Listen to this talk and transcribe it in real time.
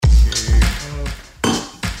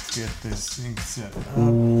get this thing set up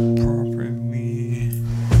properly.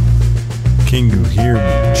 Can you hear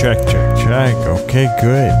me? Check. Okay,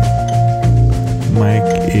 good.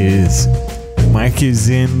 Mike is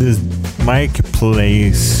in the mic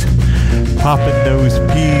place. Popping those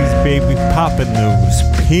peas, baby. Popping those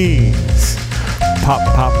peas. Pop.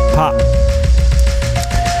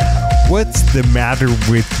 What's the Matter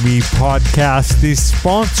With Me podcast is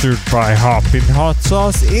sponsored by Hoppin' Hot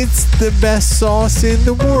Sauce. It's the best sauce in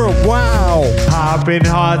the world. Wow. Hoppin'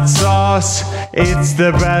 Hot Sauce. It's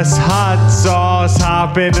the best hot sauce.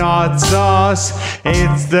 Hoppin' Hot Sauce.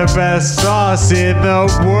 It's the best sauce in the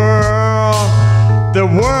world. The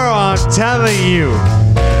world, I'm telling you.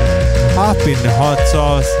 Hoppin' Hot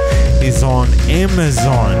Sauce is on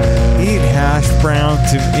Amazon. Eat hash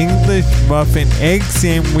browns and English muffin egg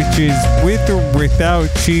sandwiches with or without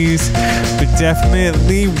cheese, but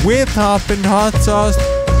definitely with Hoppin' Hot Sauce.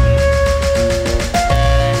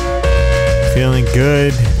 Feeling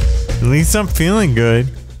good. At least I'm feeling good.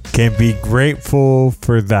 Can be grateful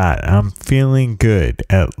for that. I'm feeling good.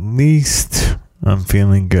 At least I'm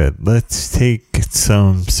feeling good. Let's take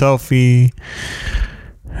some selfie.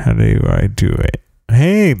 How do I do it?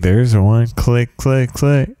 Hey, there's one. Click.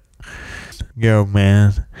 Yo,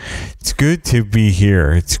 man. It's good to be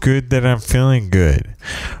here. It's good that I'm feeling good.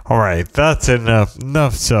 Alright, that's enough.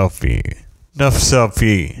 Enough selfie.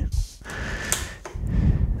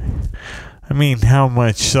 I mean, how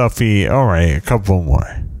much selfie? Alright, a couple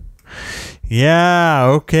more. Yeah,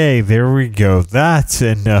 okay, there we go. That's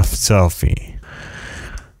enough selfie.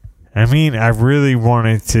 I mean, I really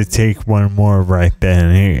wanted to take one more right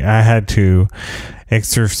then. I had to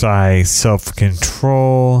exercise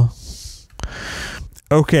self-control.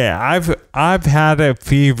 Okay, I've had a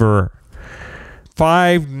fever.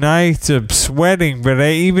 5 nights of sweating, but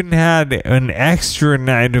I even had an extra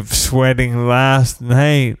night of sweating last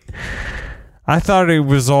night. I thought it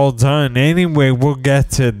was all done. Anyway, we'll get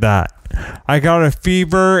to that. I got a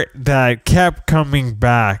fever that kept coming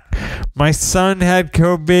back. My son had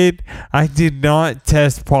COVID. I did not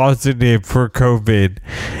test positive for COVID.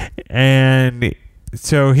 And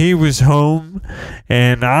so he was home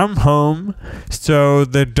and I'm home. So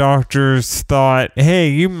the doctors thought, hey,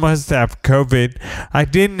 you must have COVID. I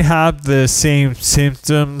didn't have the same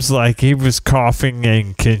symptoms, like he was coughing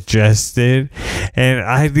and congested. And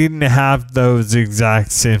I didn't have those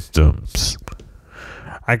exact symptoms.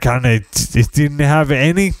 I didn't have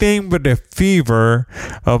anything but a fever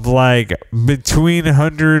of like between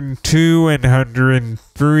 102 and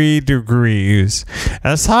 103 degrees.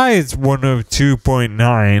 As high as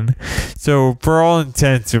 102.9. So for all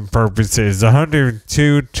intents and purposes,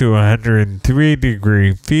 102 to 103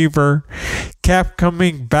 degree fever kept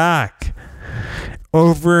coming back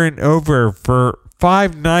over and over for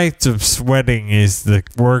 5 nights of sweating is the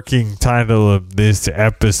working title of this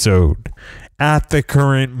episode. At the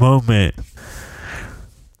current moment.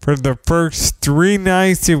 For the first 3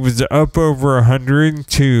 nights, it was up over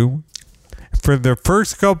 102. For the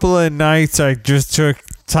first couple of nights, I just took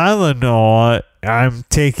Tylenol. I'm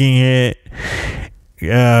taking it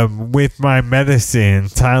with my medicine,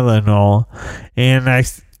 Tylenol. And I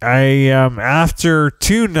after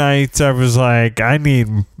 2 nights, I was like, I need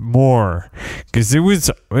more. Because it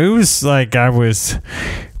was like I was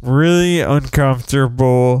really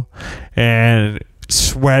uncomfortable and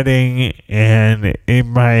sweating, and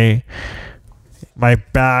my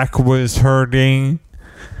back was hurting.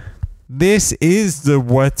 This is the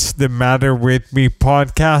What's the Matter With Me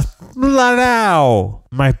podcast.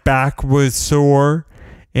 My back was sore,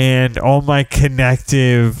 and all my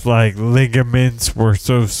connective ligaments were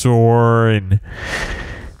so sore, and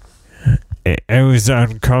it was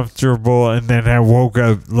uncomfortable. And then I woke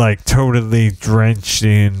up totally drenched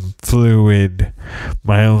in fluid,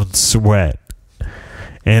 my own sweat,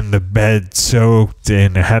 and the bed soaked,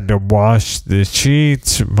 and I had to wash the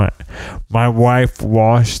sheets. My wife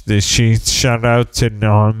washed the sheets. Shout out to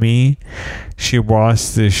Nami. She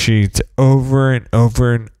washed the sheets over and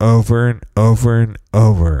over and over and over and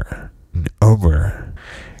over and over.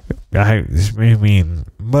 I mean,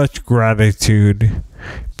 much gratitude,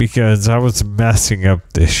 because I was messing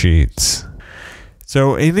up the sheets.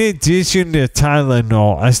 So in addition to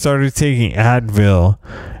Tylenol, I started taking Advil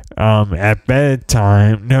at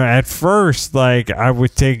bedtime. No, at first, I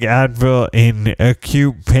would take Advil in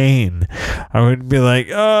acute pain. I would be like,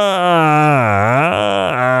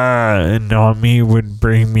 and Nami would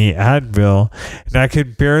bring me Advil, and I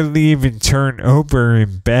could barely even turn over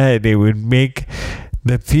in bed. It would make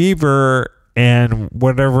the fever and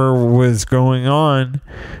whatever was going on.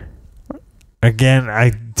 Again,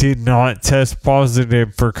 I did not test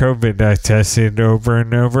positive for COVID. I tested over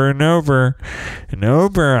and over and over and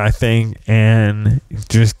over, I think, and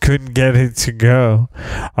just couldn't get it to go.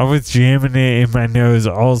 I was jamming it in my nose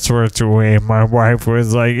all sorts of ways. My wife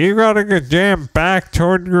was like, you gotta get jammed back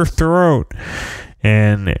toward your throat.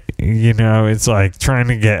 And, you know, it's like trying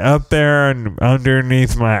to get up there and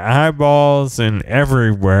underneath my eyeballs and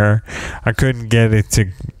everywhere. I couldn't get it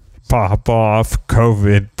to pop off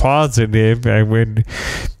COVID positive. I would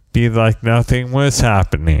be like nothing was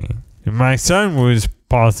happening. And my son was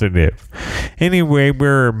positive. Anyway,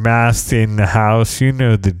 we're masked in the house. You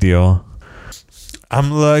know the deal.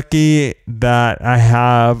 I'm lucky that I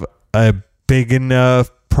have a big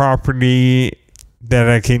enough property that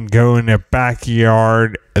I can go in a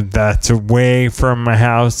backyard that's away from my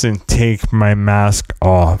house and take my mask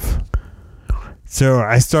off. So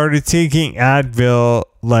I started taking Advil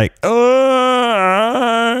like,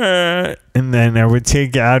 and then I would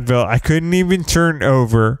take Advil. I couldn't even turn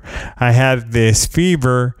over. I had this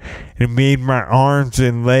fever. It made my arms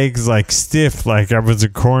and legs like stiff, like I was a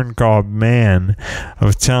corncob man. I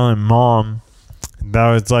was telling Mom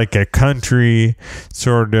that was like a country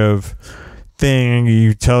sort of thing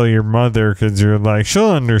you tell your mother because you're like,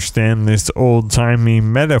 she'll understand this old-timey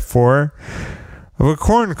metaphor of a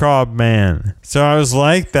corncob man. So I was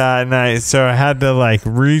like that, and I had to like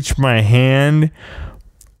reach my hand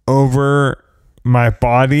over my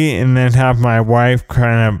body and then have my wife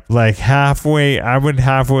kind of like I would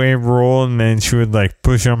halfway roll, and then she would like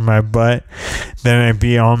push on my butt, then I'd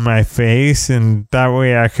be on my face, and that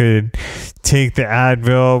way I could take the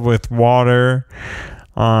Advil with water,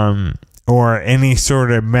 or any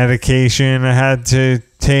sort of medication I had to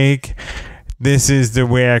take. This is the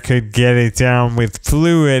way I could get it down with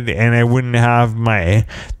fluid, and I wouldn't have my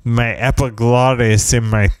epiglottis in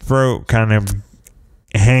my throat kind of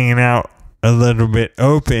hanging out a little bit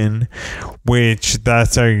open, which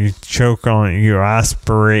that's how you choke on it. You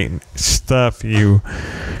aspirate stuff.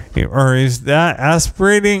 Or is that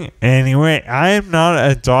aspirating? Anyway, I am not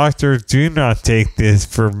a doctor. Do not take this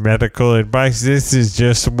for medical advice. This is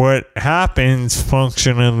just what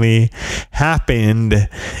functionally happened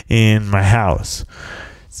in my house.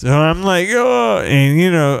 So I'm like, oh, and you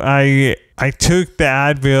know, I took the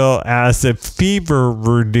Advil as a fever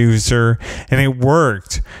reducer, and it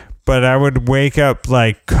worked. But I would wake up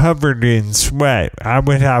like covered in sweat. I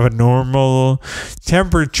would have a normal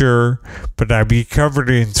temperature, but I'd be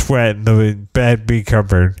covered in sweat, and the bed be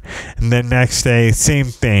covered. And the next day, same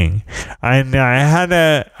thing. And I had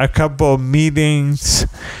a couple of meetings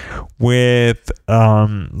with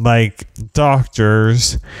like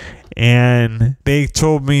doctors, and they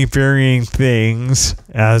told me varying things,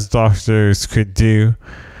 as doctors could do.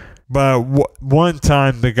 But one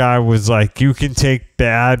time the guy was like, you can take the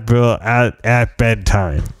Advil at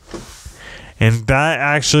bedtime. And that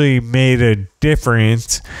actually made a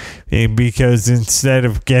difference, because instead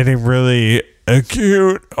of getting really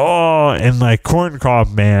acute, and like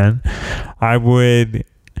corncob man, I would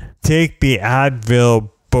take the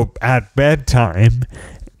Advil at bedtime,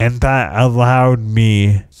 and that allowed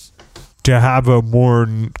me to have a more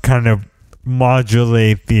kind of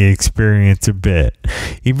modulate the experience a bit,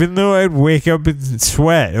 even though I'd wake up and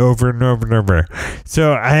sweat over and over and over.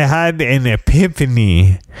 So I had an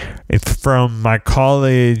epiphany from my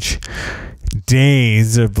college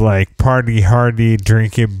days of like party hardy,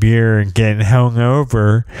 drinking beer and getting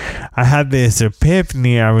hungover. I had this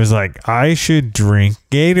epiphany. I was like, I should drink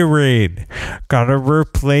Gatorade. Gotta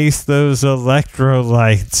replace those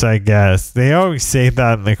electrolytes, I guess. They always say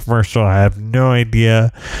that in the commercial. I have no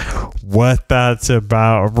idea what that's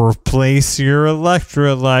about. Replace your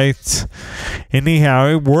electrolytes. Anyhow,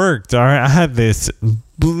 it worked. I had this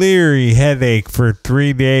bleary headache for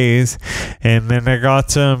 3 days, and then I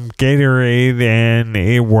got some Gatorade and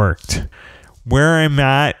it worked. Where I'm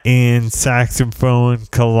at in Saxophone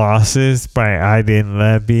Colossus by Aiden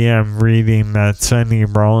Levy, I'm reading that Sonny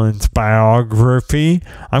Rollins biography.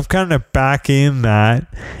 I'm kind of back in that,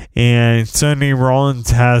 and Sonny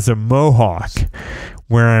Rollins has a mohawk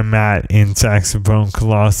where I'm at in Saxophone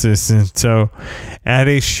Colossus. And so at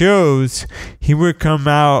his shows, he would come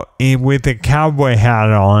out with a cowboy hat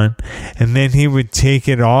on, and then he would take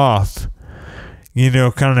it off, you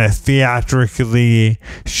know, kind of theatrically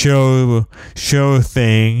show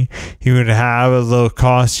thing. He would have a little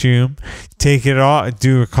costume, take it off,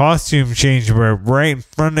 do a costume change, but right in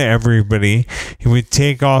front of everybody, he would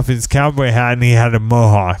take off his cowboy hat, and he had a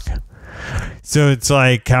mohawk. So it's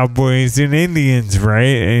like cowboys and Indians, right?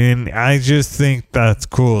 And I just think that's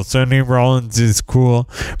cool. Sonny Rollins is cool.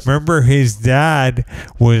 Remember, his dad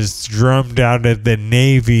was drummed out of the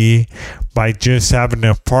Navy by just having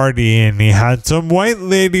a party, and he had some white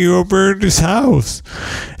lady over at his house,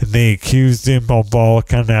 and they accused him of all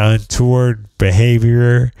kind of untoward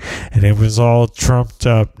behavior, and it was all trumped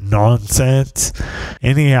up nonsense.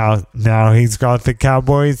 Anyhow, now he's got the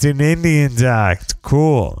Cowboys and Indians Act.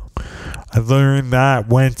 Cool. I learned that,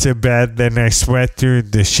 went to bed, then I sweat through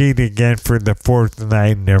the sheet again for the fourth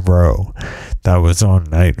night in a row. That was on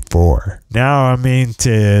night 4. Now I'm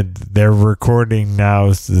into their recording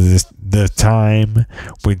Now's the Time,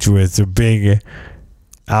 which was a big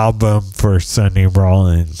album for Sonny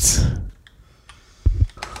Rollins.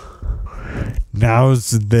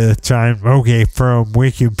 Now's the Time. Okay, from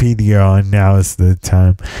Wikipedia on Now's the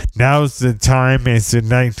Time. Now's the Time is a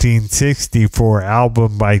 1964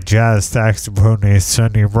 album by jazz saxophonist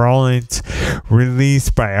Sonny Rollins,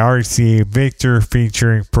 released by RCA Victor,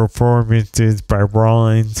 featuring performances by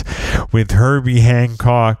Rollins with Herbie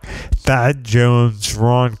Hancock, Thad Jones,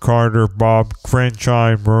 Ron Carter, Bob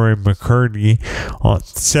Crenshaw, and Roy McCurdy on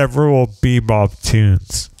several bebop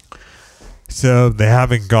tunes. So they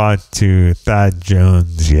haven't got to Thad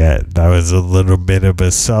Jones yet. That was a little bit of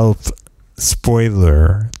a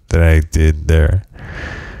self-spoiler that I did there.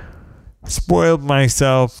 Spoiled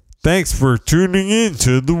myself. Thanks for tuning in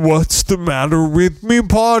to the What's the Matter With Me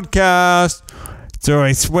podcast. So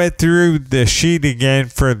I sweat through the sheet again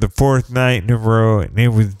for the fourth night in a row, and it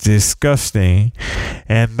was disgusting.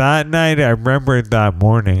 And that night, I remembered that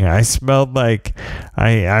morning, I smelled like,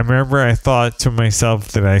 I remember I thought to myself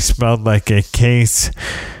that I smelled like a case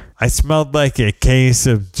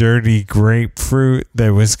of dirty grapefruit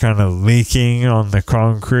that was kind of leaking on the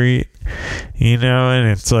concrete, you know, and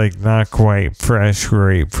it's like not quite fresh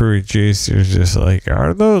grapefruit juice. You're just like,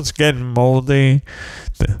 are those getting moldy?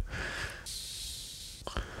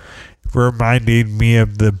 Reminded me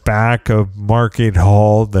of the back of Market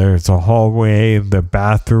Hall. There's a hallway, the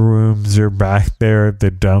bathrooms are back there,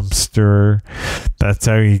 the dumpster. That's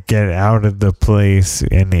how you get out of the place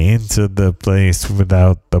and into the place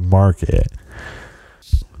without the market.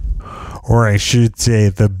 Or I should say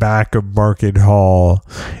the back of Market Hall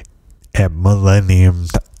at Millennium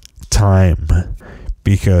Time,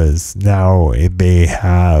 because now they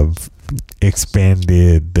have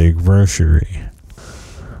expanded the grocery.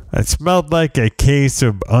 It smelled like a case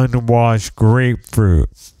of unwashed grapefruit.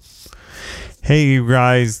 Hey, you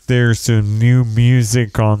guys, there's some new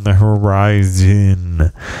music on the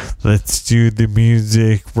horizon. Let's do the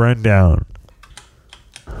music rundown.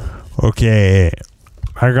 Okay,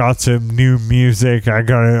 I got some new music. I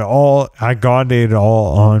got it all on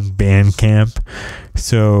Bandcamp.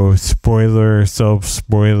 So, self-spoiler,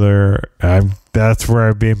 that's where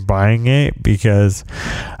I've been buying it, because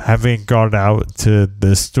I haven't got out to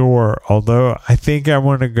the store. Although I think I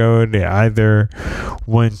want to go to either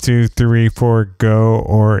 1234 Go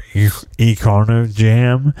or Econo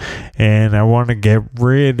Jam, and I want to get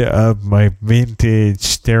rid of my vintage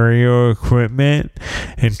stereo equipment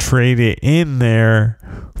and trade it in there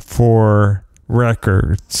for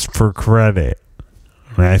records for credit.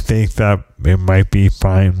 And I think that it might be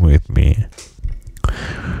fine with me.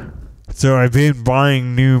 So I've been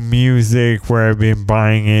buying new music. Where I've been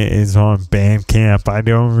buying it is on Bandcamp. I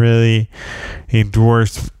don't really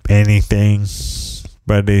endorse anything,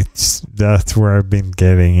 but that's where I've been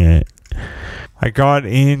getting it. I got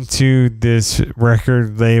into this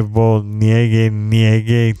record label,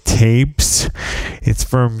 Nyege Tapes. It's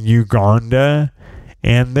from Uganda.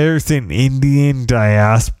 And there's an Indian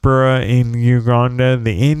diaspora in Uganda.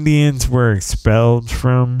 The Indians were expelled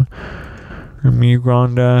from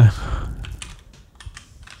Uganda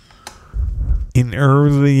in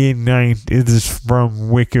early it is from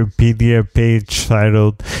Wikipedia page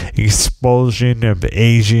titled Expulsion of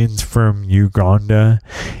Asians from Uganda.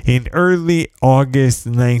 In early August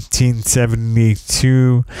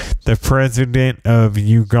 1972, the president of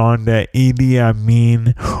Uganda, Idi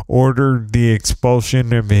Amin, ordered the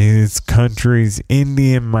expulsion of his country's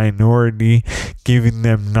Indian minority, giving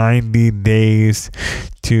them 90 days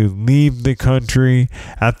to leave the country.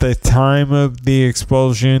 At the time of the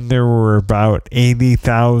expulsion, there were about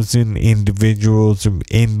 80,000 individuals of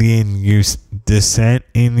Indian descent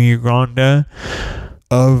in Uganda,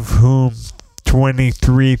 of whom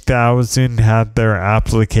 23,000 had their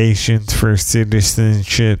applications for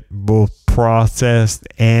citizenship both processed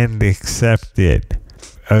and accepted.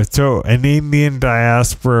 So an Indian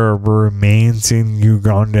diaspora remains in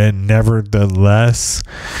Uganda nevertheless,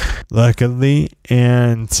 luckily.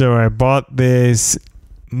 And so I bought this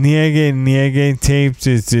Nyege Tapes.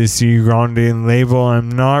 It's this Ugandan label. I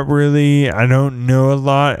don't know a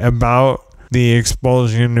lot about the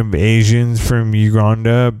expulsion of Asians from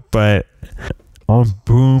Uganda, but on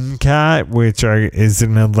Boomcat, which is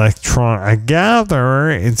an I gather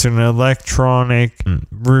it's an electronic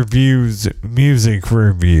music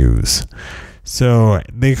reviews. So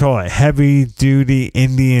they call it Heavy Duty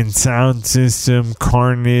Indian Sound System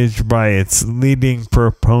Carnage by its leading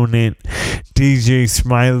proponent, DJ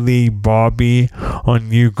Smiley Bobby,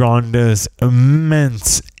 on Uganda's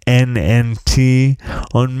immense NNT,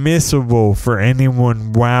 unmissable for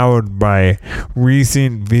anyone wowed by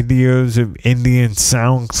recent videos of Indian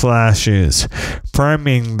sound clashes,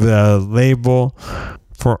 priming the label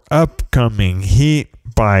for upcoming heat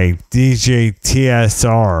by DJ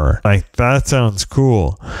TSR. Like, that sounds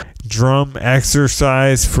cool. Drum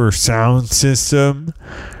Exercise for Sound System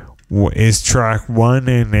is track 1,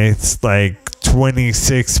 and it's like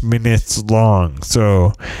 26 minutes long.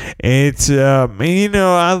 So it's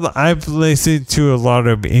I've listened to a lot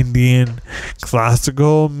of Indian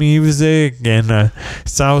classical music and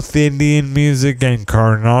South Indian music and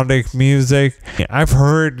Carnatic music. I've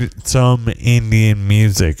heard some Indian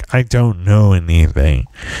music. I don't know anything,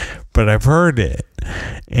 but I've heard it.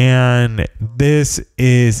 And this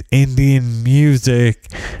is Indian music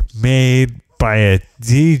made by a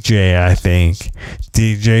DJ, I think,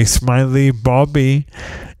 DJ Smiley Bobby,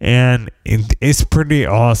 and it's pretty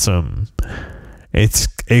awesome. It's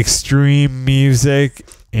extreme music,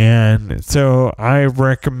 and so I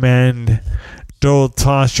recommend Dol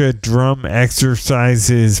Tasha Drum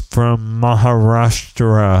Exercises from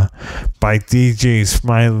Maharashtra by DJ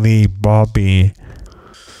Smiley Bobby.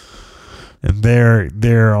 And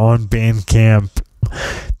they're on Bandcamp.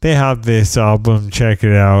 They have this album, check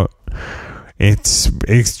it out. It's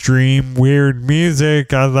extreme weird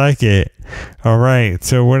music. I like it. Alright,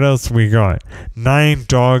 so what else we got? 9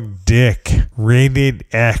 Dog Dick, Rated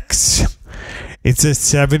X. It's a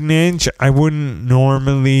 7-inch. I wouldn't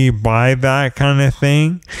normally buy that kind of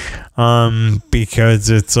thing.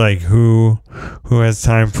 Because it's like, who has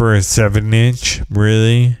time for a 7-inch,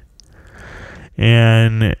 really?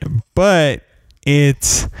 But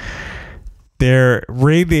it's their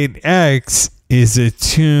Rated X is a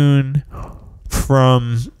tune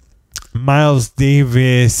from Miles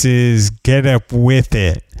Davis's Get Up With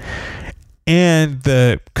It. And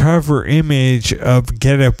the cover image of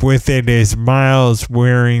Get Up With It is Miles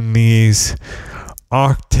wearing these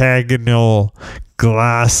octagonal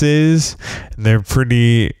glasses. They're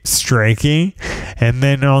pretty striking. And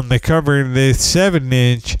then on the cover of this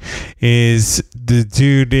 7-inch is the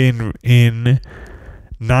dude in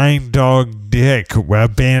 9 Dog Dick, a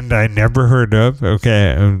band I never heard of.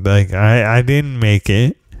 Okay, like I didn't make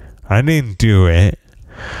it. I didn't do it.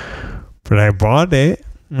 But I bought it.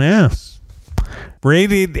 Yeah.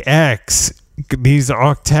 Rated X. These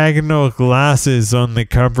octagonal glasses on the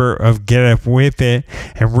cover of Get Up With It.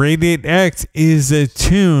 And Rated X is a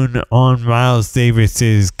tune on Miles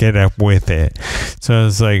Davis's Get Up With It. So I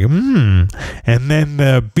was like, And then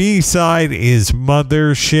the B-side is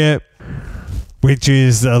Mothership, which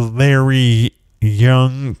is a Larry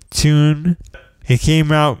Young tune. It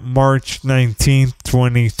came out March 19th,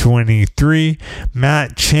 2023.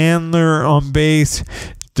 Matt Chandler on bass,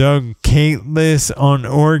 Doug Caitlis on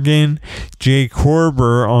organ, Jake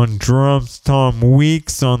Horber on drums, Tom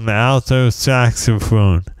Weeks on the alto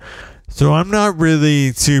saxophone. So I'm not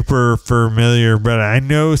really super familiar, but I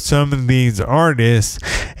know some of these artists,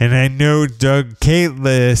 and I know Doug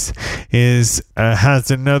Caitlis has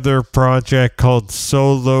another project called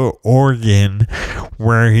Solo Organ,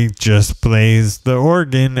 where he just plays the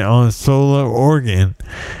organ on solo organ,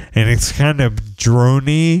 and it's kind of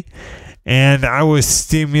droney. And I was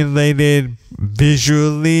stimulated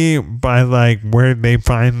visually by like where they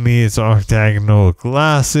find these octagonal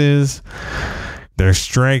glasses. They're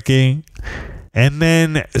striking. And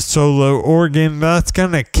then solo organ, that's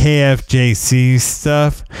kind of KFJC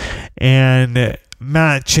stuff. And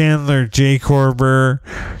Matt Chandler, Jake Horber,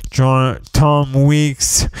 Tom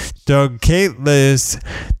Weeks, Doug Caitlis,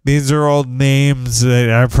 these are all names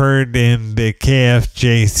that I've heard in the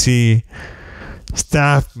KFJC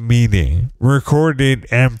staff meeting. Recorded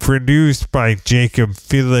and produced by Jacob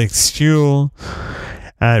Felix Huel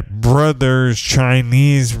at Brothers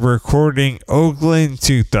Chinese Recording, Oakland,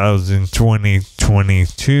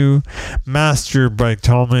 2020-2022. Mastered by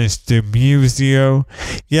Thomas DeMuzio.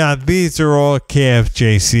 Yeah, these are all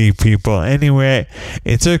KFJC people. Anyway,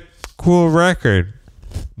 it's a cool record.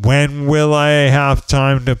 When will I have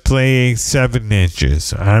time to play 7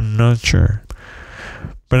 inches? I'm not sure.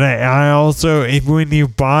 But I also, when you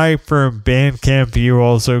buy from Bandcamp, you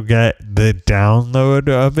also get the download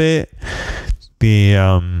of it.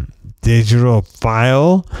 The digital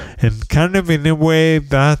file, and kind of in a way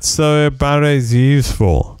that's about as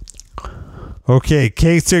useful. Okay,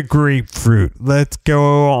 case of grapefruit. Let's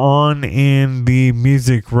go on in the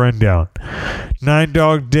music rundown. Nine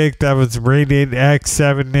Dog Dick, that was rated X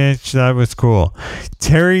 7-inch. That was cool.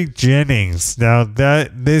 Terry Jennings. Now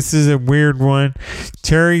this is a weird one.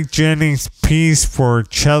 Terry Jennings piece for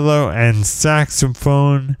cello and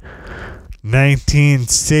saxophone,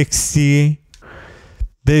 1960.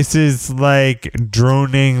 This is like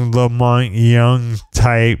droning Lamont Young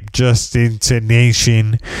type, just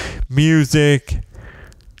intonation music.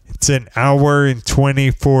 It's an hour and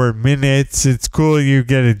 24 minutes. It's cool you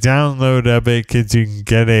get a download of it because you can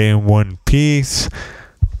get it in one piece.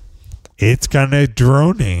 It's kind of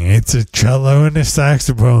droning. It's a cello and a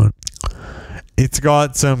saxophone. It's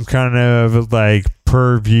got some kind of like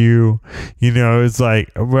purview, it's like,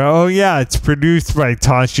 well, yeah, it's produced by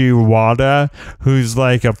Tashi Wada, who's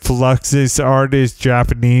like a Fluxus artist,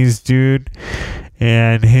 Japanese dude,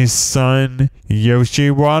 and his son Yoshi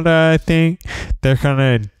Wada, I think. They're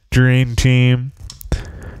kind of dream team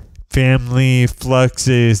family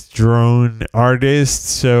Fluxus drone artists,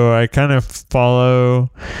 so I kind of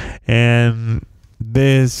follow, and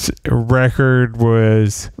this record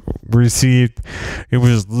was listed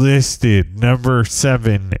number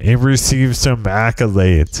 7. It received some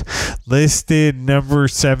accolades. Listed number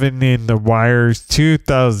 7 in the Wire's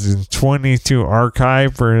 2022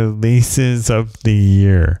 archive releases of the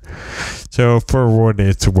year. So for what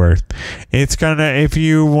it's worth, it's kind of, if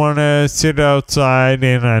you want to sit outside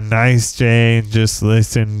in a nice day and just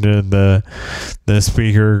listen to the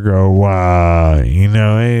speaker go, wow,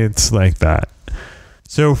 it's like that.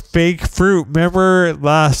 So Fake Fruit, remember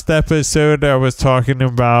last episode I was talking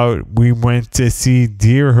about we went to see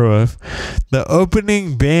Deerhoof? The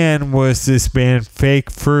opening band was this band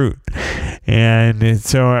Fake Fruit. And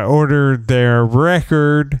so I ordered their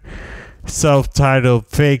record, self-titled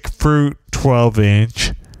Fake Fruit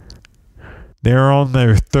 12-inch. They're on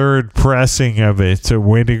their 3rd pressing of it, so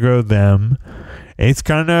way to go them. It's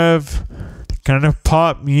kind of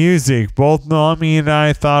pop music. Both Nami and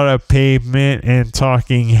I thought of Pavement and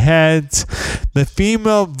Talking Heads. The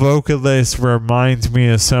female vocalist reminds me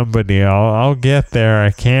of somebody. I'll get there.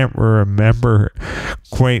 I can't remember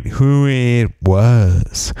quite who it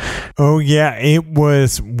was. Oh yeah, it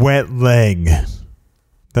was Wet Leg.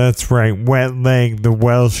 That's right, Wet Leg, the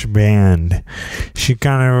Welsh band. She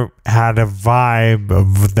kind of had a vibe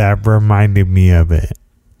of that reminded me of it.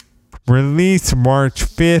 Released March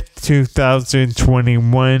 5th,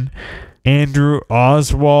 2021. Andrew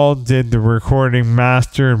Oswald did the recording,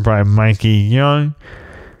 mastered by Mikey Young.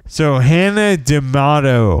 So Hannah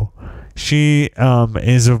D'Amato, she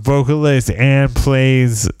is a vocalist and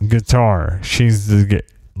plays guitar. She's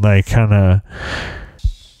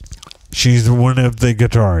she's one of the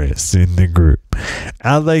guitarists in the group.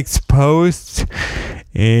 Alex Post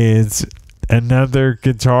is another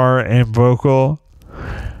guitar and vocal.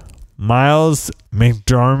 Miles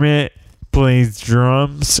McDermott plays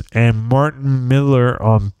drums, and Martin Miller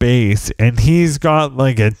on bass, and he's got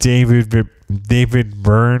like a David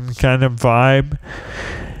Byrne kind of vibe.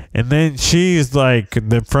 And then she's like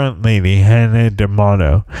the front lady, Hannah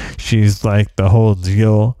D'Amato. She's like the whole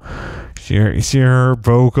deal. Her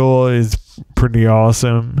vocal is pretty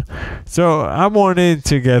awesome. So I wanted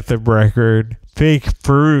to get the record, Fake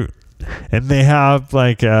Fruit, and they have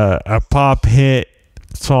like a pop hit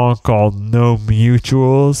song called No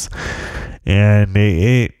Mutuals, and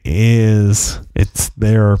it's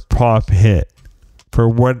their pop hit for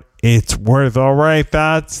what it's worth. All right,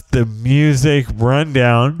 that's the music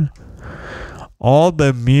rundown. All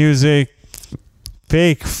the music: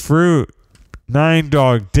 Fake Fruit, Nine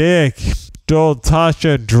Dog Dick, Dole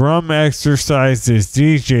Tasha, Drum Exercises,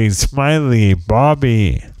 DJ Smiley,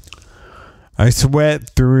 Bobby. I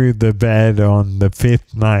sweat through the bed on the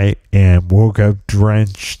 5th night and woke up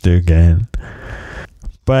drenched again.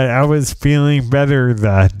 But I was feeling better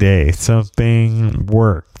that day. Something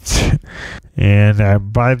worked.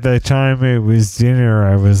 And by the time it was dinner,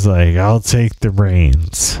 I was like, I'll take the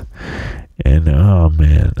reins. And oh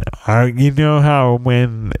man, you know how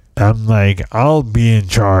when I'm like, I'll be in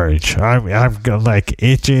charge. I'm like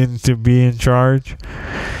itching to be in charge.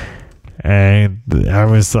 And I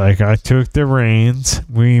was like, I took the reins.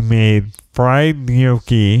 We made fried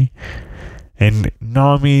gnocchi, and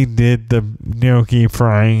Nami did the gnocchi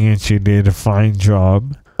frying, and she did a fine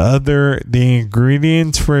job. The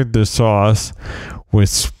ingredients for the sauce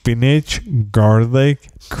was spinach, garlic,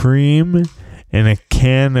 cream, and a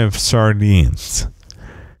can of sardines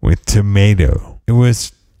with tomato. It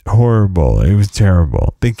was horrible. It was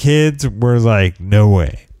terrible. The kids were like, no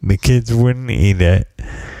way. The kids wouldn't eat it.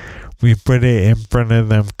 we put it in front of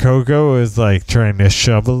them. Coco was like trying to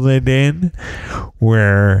shovel it in,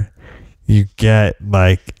 where you get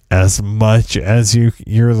like as much as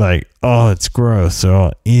you're like, oh, it's gross, so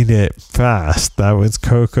I'll eat it fast. That was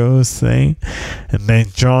Coco's thing. And then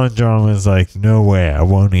John was like, no way, I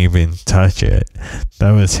won't even touch it.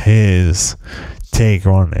 That was his take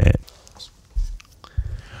on it.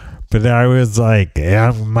 But I was like,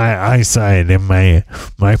 my eyesight and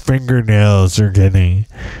my fingernails are getting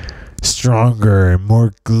stronger and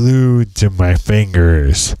more glued to my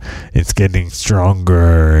fingers. It's getting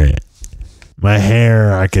stronger. My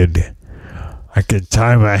hair, I could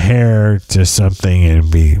tie my hair to something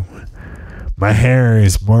and my hair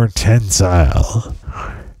is more tensile.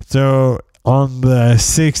 So on the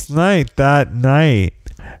 6th night, that night,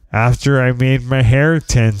 after I made my hair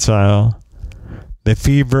tensile, the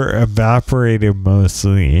fever evaporated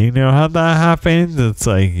mostly. You know how that happens? It's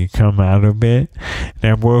like you come out of it.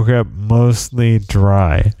 And I woke up mostly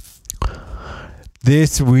dry.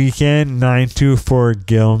 This weekend, 924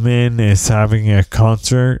 Gilman is having a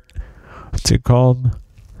concert. What's it called?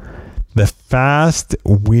 The Fast,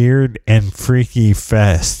 Weird, and Freaky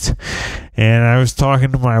Fest. And I was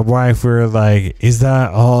talking to my wife. We were like, is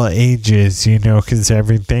that all ages? You know, because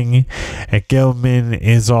everything at Gilman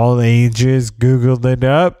is all ages. Googled it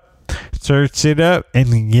up, searched it up,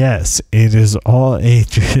 and yes, it is all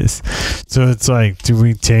ages. So it's like, do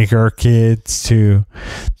we take our kids to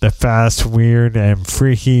the Fast, Weird, and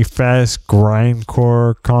Freaky Fest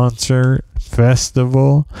Grindcore Concert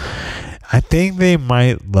Festival? I think they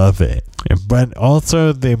might love it, but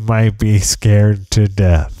also they might be scared to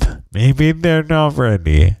death. Maybe they're not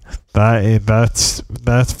ready. That's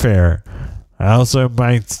fair. I also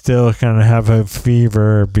might still kind of have a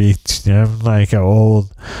fever. I'm like an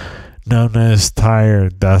old Nona's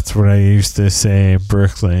tired. That's what I used to say in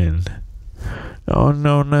Brooklyn. Oh,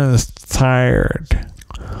 Nona's tired.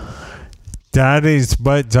 Daddy's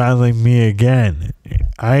butt dialing me again.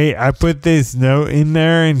 I put this note in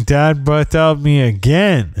there and Dad butt dialed me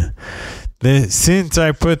again. Since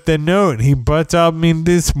I put the note, he butt dialed me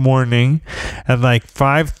this morning at like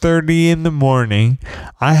 5:30 in the morning.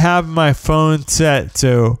 I have my phone set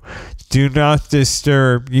so do not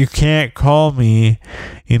disturb. You can't call me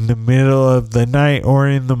in the middle of the night or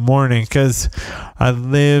in the morning because I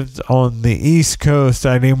lived on the East Coast.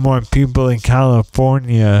 I didn't want people in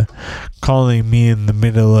California calling me in the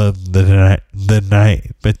middle of the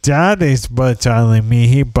night. But Dad is butt dialing me.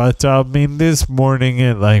 He butt dialed me this morning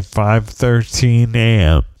at like 5:13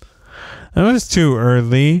 a.m. That was too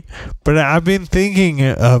early, but I've been thinking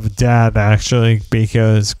of Dad actually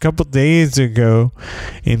because a couple days ago,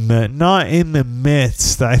 not in the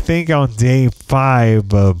midst, I think on day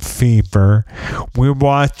 5 of fever, we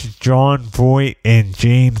watched Jon Voight and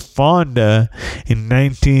Jane Fonda in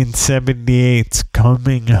 1978's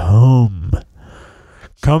Coming Home.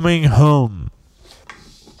 Coming Home.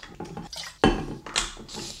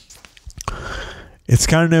 It's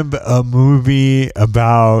kind of a movie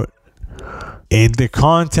about, and the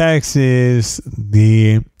context is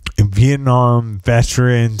the Vietnam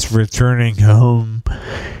veterans returning home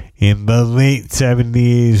in the late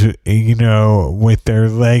 70s, you know, with their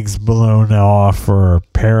legs blown off or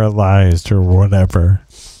paralyzed or whatever.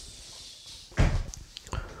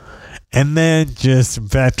 And then just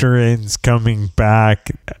veterans coming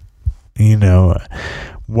back, you know,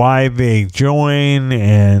 why they join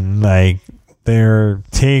and like their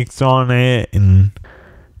takes on it, and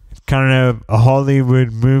kind of a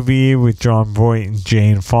Hollywood movie with Jon Voight and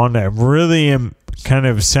Jane Fonda. Really kind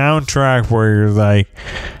of soundtrack where you're like,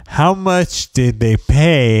 how much did they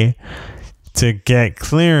pay to get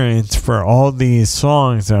clearance for all these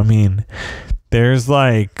songs? I mean, there's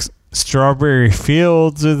like Strawberry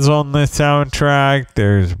Fields is on the soundtrack.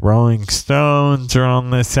 There's Rolling Stones are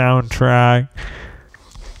on the soundtrack.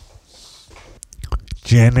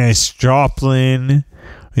 Janis Joplin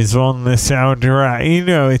is on the soundtrack. You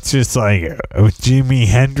know, it's just like Jimi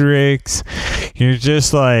Hendrix. You're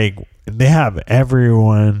just like, they have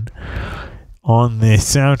everyone on the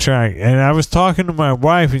soundtrack. And I was talking to my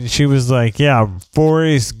wife and she was like, yeah,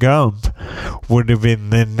 Forrest Gump would have been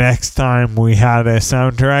the next time we had a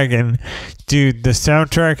soundtrack. And dude, the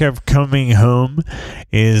soundtrack of Coming Home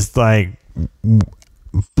is like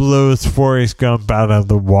blows Forrest Gump out of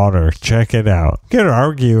the water. Check it out. Could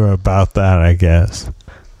argue about that, I guess.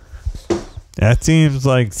 That seems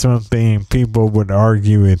like something people would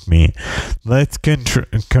argue with me. Let's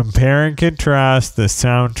compare and contrast the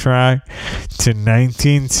soundtrack to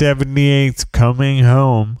 1978's Coming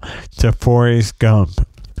Home to Forrest Gump.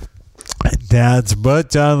 Dad's butt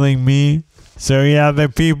dialing me So yeah, the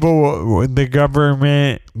people, the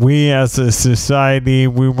government, we as a society,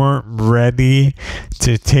 we weren't ready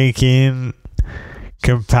to take in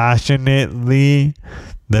compassionately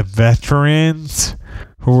the veterans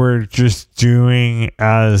who were just doing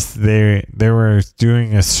as they were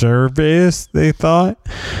doing a service, they thought.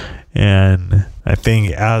 And I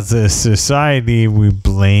think as a society, we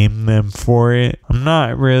blame them for it. I'm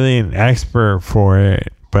not really an expert for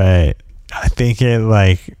it, but I think it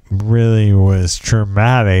like really was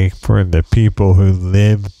traumatic for the people who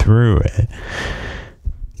lived through it.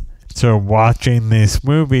 So watching this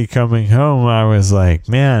movie coming home, I was like,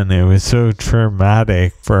 man, it was so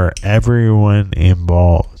traumatic for everyone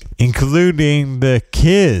involved, including the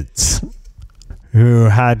kids who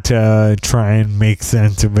had to try and make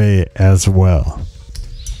sense of it as well.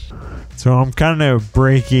 So I'm kind of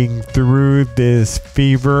breaking through this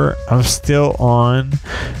fever. I'm still on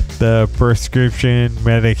the prescription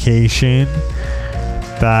medication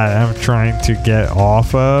that I'm trying to get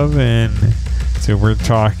off of, and so we're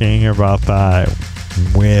talking about that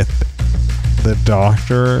with the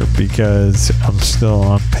doctor because I'm still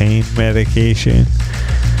on pain medication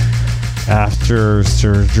after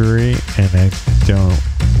surgery, and I don't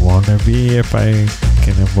want to be if I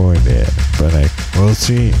can avoid it, but we'll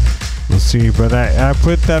see. But I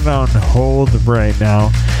put that on hold right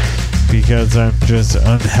now because I'm just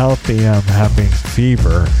unhealthy. I'm having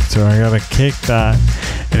fever, so I gotta kick that,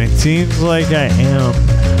 and it seems like I am.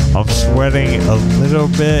 I'm sweating a little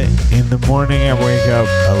bit in the morning. I wake up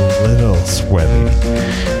a little sweaty,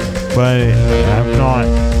 but I'm not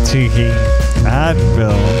taking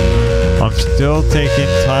Advil. I'm still taking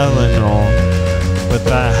Tylenol, but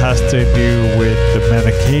that has to do with the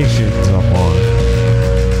medications I'm on.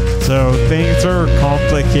 So things are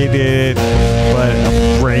complicated, but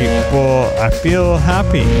I'm grateful. I feel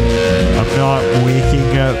happy. I'm not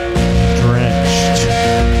waking up drenched.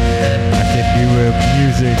 I can do a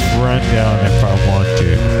music rundown if I want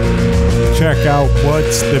to. Check out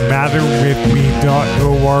what's the matter with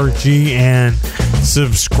me.org and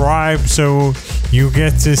subscribe so you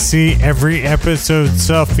get to see every episode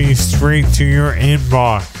selfie straight to your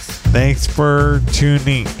inbox. Thanks for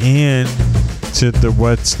tuning in to the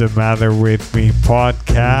What's the Matter with Me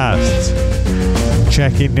podcast.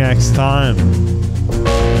 Check you next time.